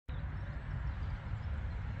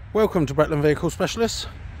Welcome to Bretland Vehicle Specialists.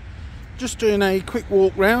 Just doing a quick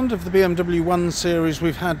walk round of the BMW 1 Series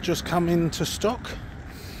we've had just come into stock.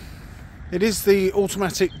 It is the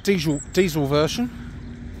automatic diesel version,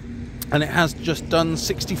 and it has just done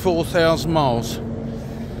 64,000 miles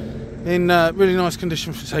in really nice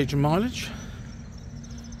condition for its age and mileage.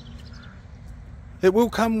 It will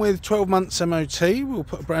come with 12 months MOT. We'll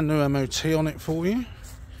put a brand new MOT on it for you.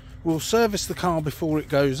 We'll service the car before it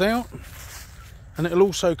goes out. And it'll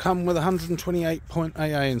also come with a 128-point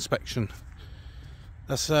AA inspection.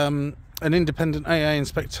 That's an independent AA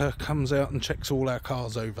inspector comes out and checks all our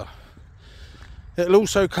cars over. It'll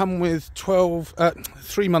also come with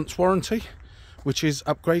 3 months warranty, which is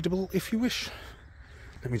upgradable if you wish.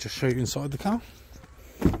 Let me just show you inside the car.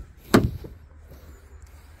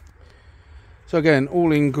 So again,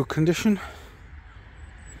 all in good condition.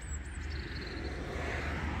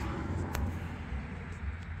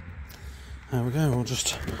 There we go, we'll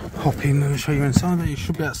just hop in and show you inside there. You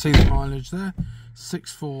should be able to see the mileage there,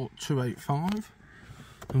 64285.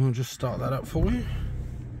 And we'll just start that up for you.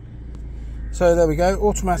 So there we go,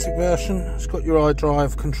 automatic version. It's got your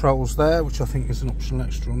iDrive controls there, which I think is an optional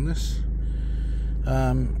extra on this.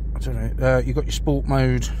 I don't know, you've got your sport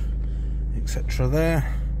mode, etc.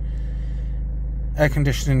 there. Air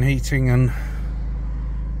conditioning, heating and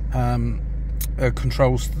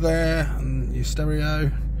controls there, and your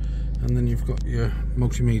stereo. And then you've got your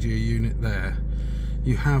multimedia unit there.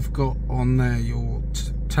 You have got on there your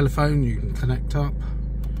telephone you can connect up.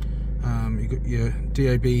 You've got your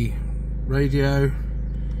DAB radio,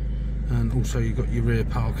 and also you've got your rear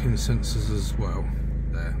parking sensors as well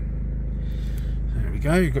there. There we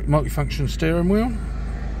go, you've got your multifunction steering wheel.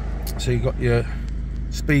 So you've got your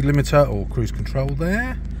speed limiter or cruise control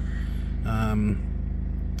there. And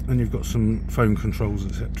you've got some phone controls,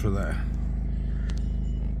 etc. there.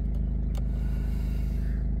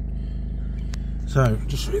 So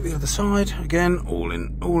just show you the other side again, all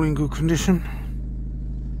in good condition,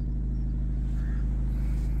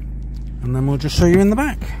 and then we'll just show you in the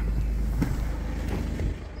back.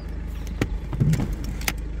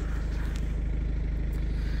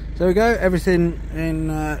 There we go, everything in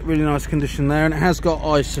really nice condition there, and it has got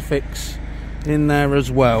Isofix in there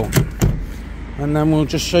as well. And then we'll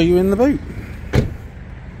just show you in the boot.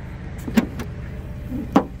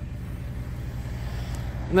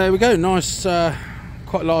 There we go, nice,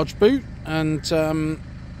 quite large boot, and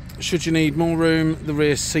should you need more room, the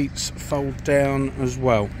rear seats fold down as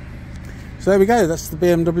well. So there we go, that's the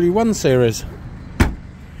BMW 1 Series.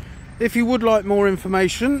 If you would like more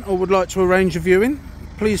information or would like to arrange a viewing,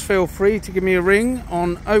 please feel free to give me a ring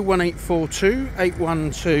on 01842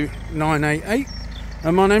 812 988,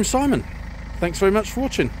 and my name's Simon. Thanks very much for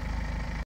watching.